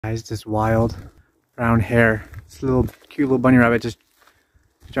guys, this wild brown hare. This little cute little bunny rabbit just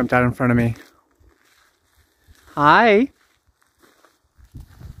jumped out in front of me. Hi.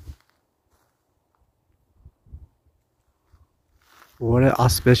 What an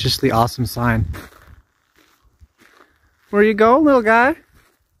auspiciously awesome sign. Where you go, little guy?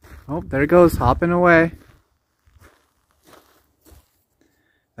 Oh, there he goes, hopping away.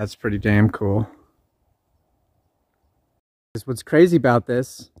 That's pretty damn cool. What's crazy about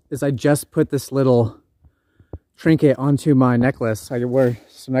this is I just put this little trinket onto my necklace. I wear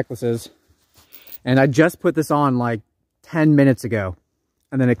some necklaces. And I just put this on like 10 minutes ago.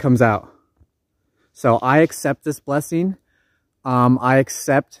 And then it comes out. So I accept this blessing. I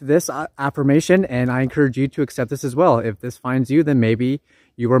accept this affirmation, and I encourage you to accept this as well. If this finds you, then maybe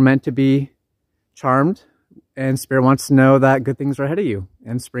you were meant to be charmed, and Spirit wants to know that good things are ahead of you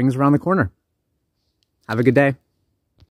and spring's around the corner. Have a good day.